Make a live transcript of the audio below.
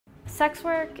Sex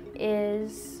work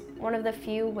is one of the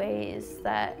few ways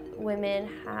that women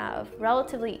have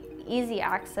relatively easy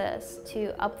access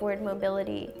to upward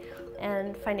mobility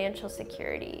and financial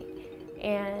security.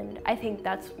 And I think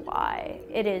that's why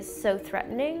it is so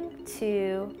threatening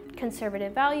to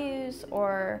conservative values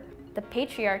or the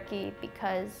patriarchy,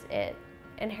 because it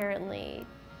inherently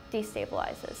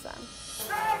destabilizes them. Sex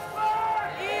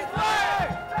work is work!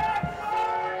 Sex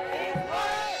work is work!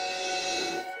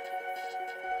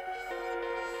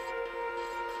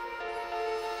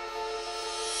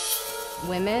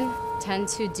 Women tend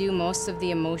to do most of the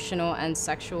emotional and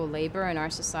sexual labor in our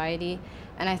society,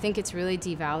 and I think it's really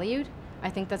devalued. I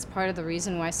think that's part of the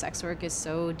reason why sex work is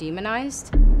so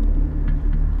demonized.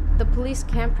 The police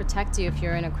can't protect you if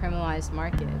you're in a criminalized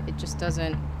market. It just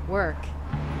doesn't work.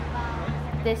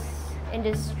 This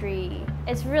industry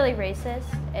is really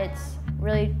racist. It's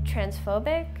really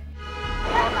transphobic.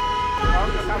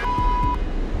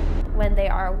 When they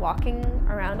are walking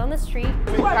around on the street,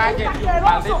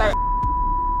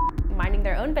 minding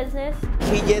their own business.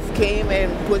 He just came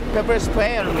and put pepper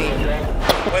spray on me.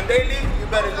 When they leave, you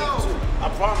better leave too. I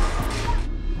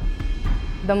promise.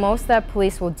 The most that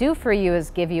police will do for you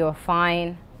is give you a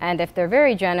fine, and if they're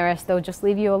very generous, they'll just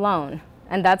leave you alone.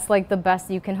 And that's like the best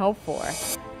you can hope for.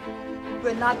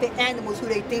 We're not the animals who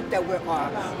they think that we are.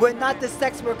 We're not the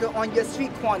sex worker on your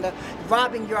street corner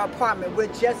robbing your apartment. We're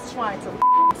just trying to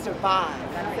survive.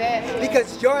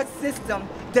 Because your system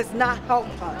does not help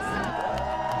us.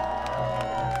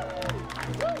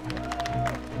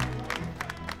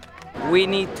 We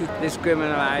need to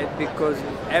discriminate because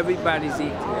everybody's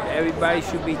equal. Everybody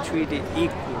should be treated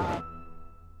equally.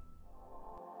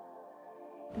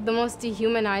 The most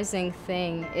dehumanizing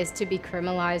thing is to be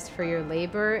criminalized for your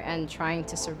labor and trying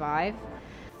to survive.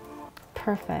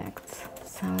 Perfect.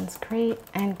 Sounds great,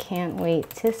 and can't wait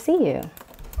to see you.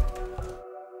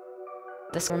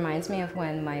 This reminds me of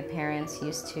when my parents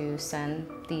used to send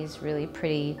these really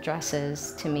pretty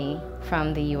dresses to me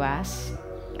from the US.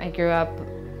 I grew up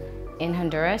in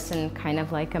Honduras in kind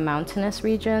of like a mountainous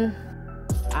region.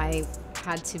 I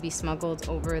had to be smuggled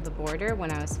over the border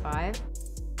when I was 5.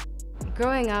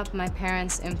 Growing up, my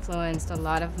parents influenced a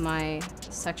lot of my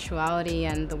sexuality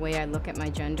and the way I look at my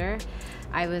gender.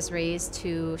 I was raised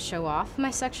to show off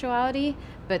my sexuality,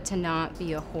 but to not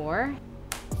be a whore.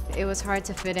 It was hard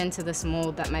to fit into this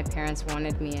mold that my parents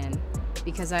wanted me in,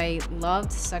 because I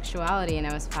loved sexuality and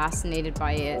I was fascinated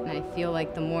by it, and I feel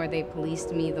like the more they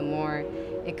policed me, the more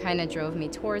it kind of drove me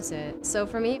towards it. So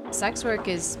for me, sex work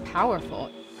is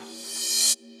powerful.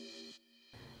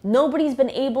 Nobody's been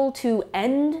able to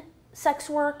end sex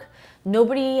work.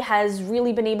 Nobody has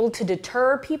really been able to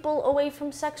deter people away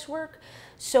from sex work.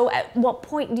 So at what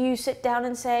point do you sit down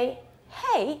and say,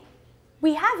 hey,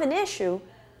 we have an issue,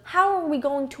 how are we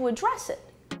going to address it?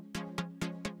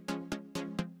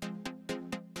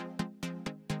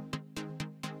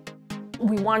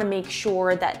 We want to make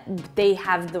sure that they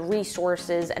have the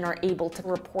resources and are able to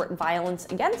report violence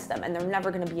against them, and they're never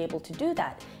going to be able to do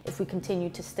that if we continue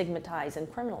to stigmatize and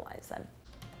criminalize them.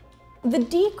 The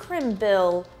decrim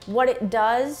bill, what it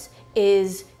does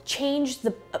is change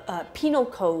the penal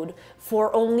code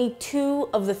for only 2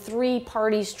 of the 3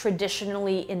 parties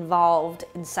traditionally involved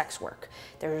in sex work.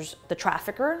 There's the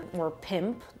trafficker, or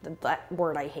pimp, that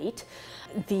word I hate,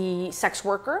 the sex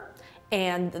worker,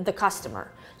 and the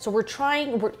customer. So we're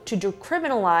trying to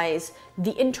decriminalize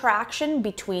the interaction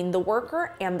between the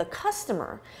worker and the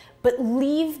customer, but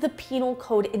leave the penal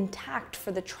code intact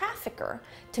for the trafficker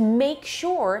to make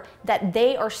sure that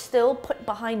they are still put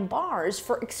behind bars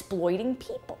for exploiting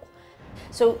people.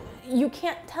 So you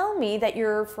can't tell me that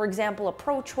you're, for example, a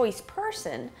pro-choice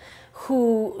person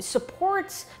who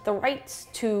supports the rights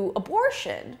to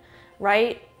abortion,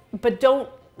 right, but don't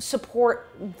support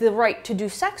the right to do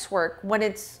sex work when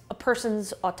it's a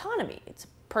person's autonomy, it's a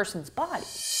person's body.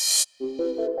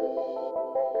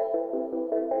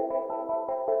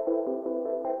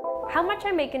 How much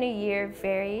I make in a year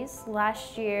varies.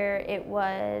 Last year it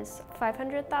was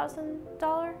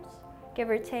 $500,000, give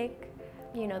or take.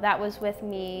 You know, that was with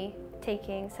me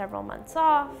taking several months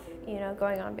off, you know,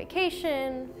 going on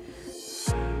vacation.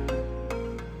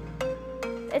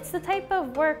 It's the type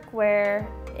of work where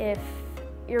if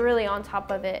you're really on top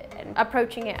of it and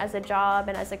approaching it as a job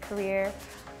and as a career,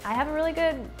 I have a really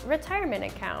good retirement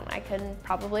account. I can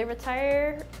probably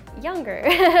retire younger.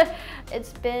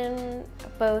 It's been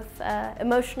both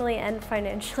emotionally and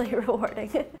financially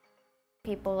rewarding.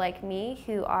 People like me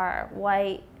who are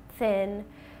white, thin,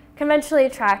 conventionally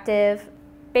attractive,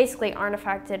 basically aren't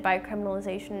affected by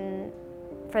criminalization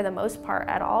for the most part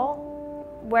at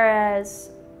all. Whereas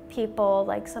people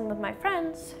like some of my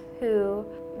friends who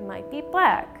might be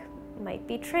black, might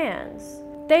be trans.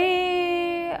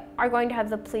 They are going to have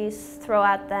the police throw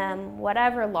at them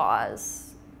whatever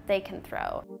laws they can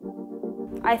throw.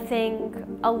 I think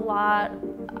a lot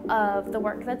of the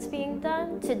work that's being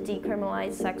done to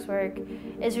decriminalize sex work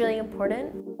is really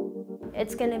important.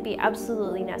 It's going to be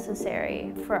absolutely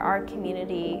necessary for our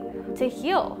community to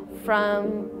heal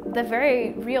from the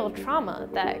very real trauma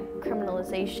that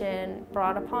criminalization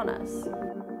brought upon us.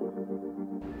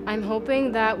 I'm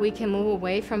hoping that we can move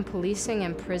away from policing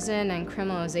and prison and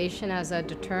criminalization as a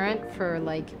deterrent for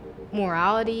like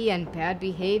morality and bad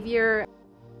behavior.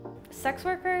 Sex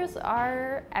workers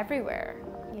are everywhere,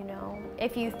 you know.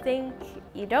 If you think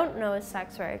you don't know a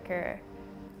sex worker,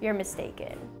 you're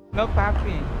mistaken. No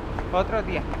papi, otro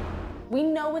día. We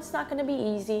know it's not going to be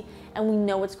easy, and we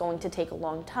know it's going to take a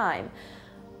long time.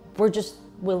 We're just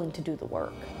willing to do the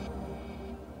work.